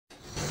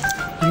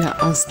You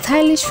are on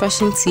Stylish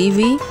Fashion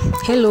TV.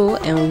 Hello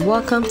and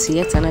welcome to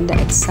yet another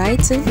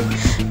exciting,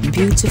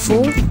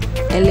 beautiful,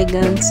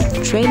 elegant,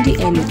 trendy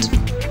and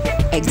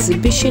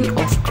exhibition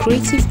of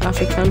creative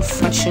African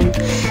fashion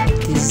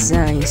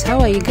designs. How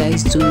are you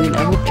guys doing?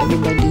 I hope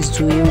everybody is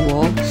doing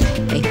well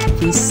and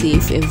keeping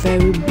safe. A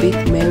very big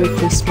Merry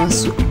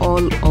Christmas to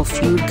all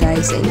of you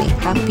guys and a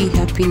happy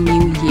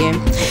New Year.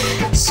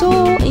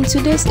 So in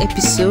today's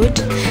episode,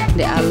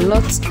 there are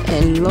lots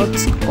and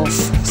lots of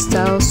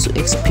styles to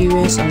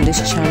experience on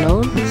this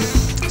channel.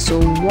 So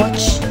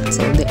watch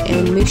till the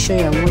end. Make sure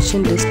you're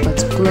watching this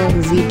particular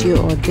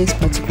video or this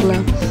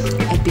particular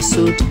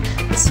episode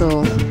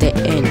till the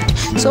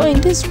end. So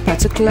in this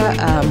particular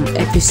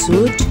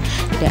episode,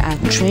 there are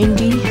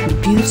trendy,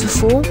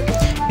 beautiful,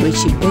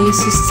 Richie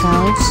basis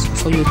styles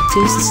for your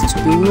taste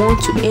to be worn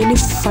to any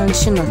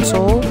function at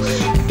all,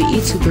 be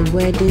it to the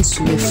weddings,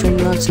 to the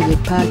funeral, to the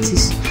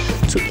parties,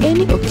 to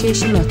any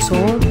occasion at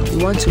all.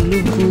 You want to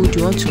look good,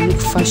 you want to look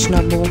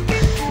fashionable,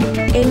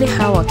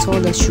 anyhow at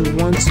all that you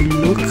want to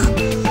look,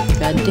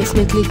 you are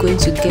definitely going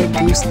to get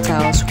those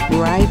styles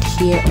right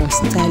here on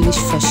Stylish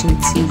Fashion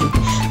TV.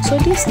 So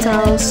these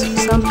styles,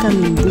 some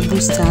come in boo-boo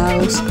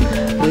styles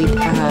with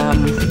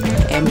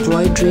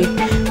embroidery,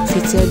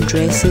 fitted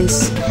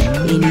dresses,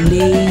 in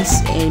lace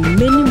and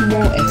many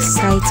more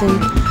exciting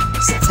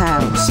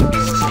styles,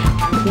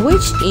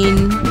 which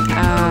in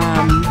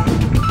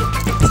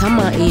some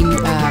are in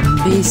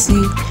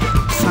basic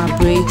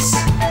fabrics,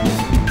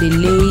 the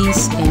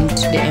lace and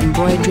the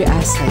embroidery,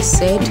 as I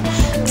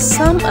said.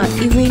 Some are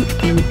even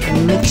in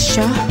a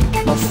mixture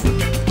of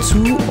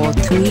 2 or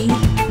 3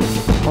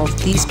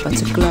 of these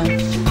particular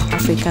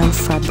African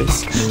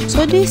fabrics.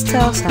 So these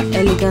styles are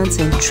elegant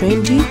and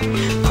trendy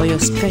for your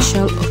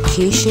special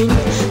occasion.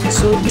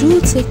 So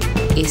do take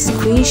a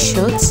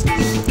screenshot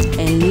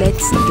and let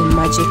the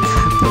magic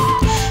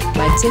happen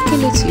by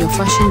taking it to your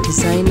fashion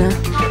designer,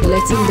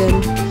 letting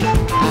them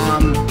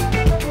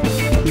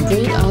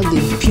bring out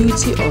the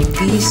beauty of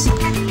these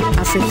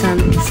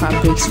African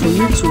fabrics for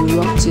you to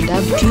rock to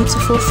that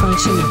beautiful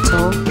function at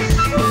all,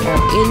 or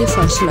any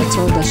function at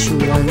all that you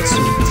want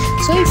to.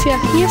 So if you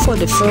are here for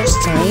the first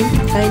time,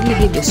 kindly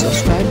hit the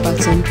subscribe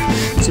button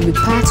to be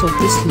part of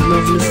this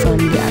lovely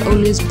family. I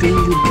always bring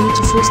you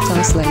beautiful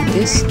styles like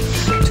this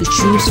to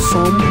choose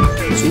from,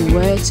 to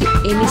wear to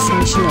any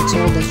function at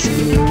all that you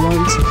may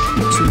want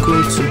to go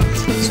to.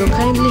 So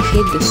kindly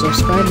hit the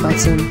subscribe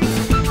button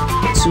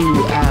to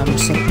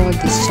support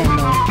this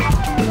channel.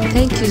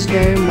 Thank you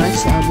very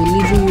much. I'll be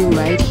leaving you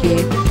right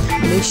here.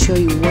 Make sure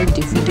you watch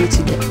the video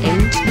to the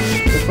end,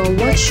 because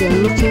what you're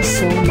looking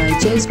for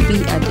might just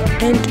be at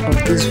the end of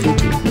this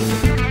video.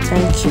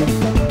 Thank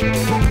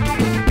you.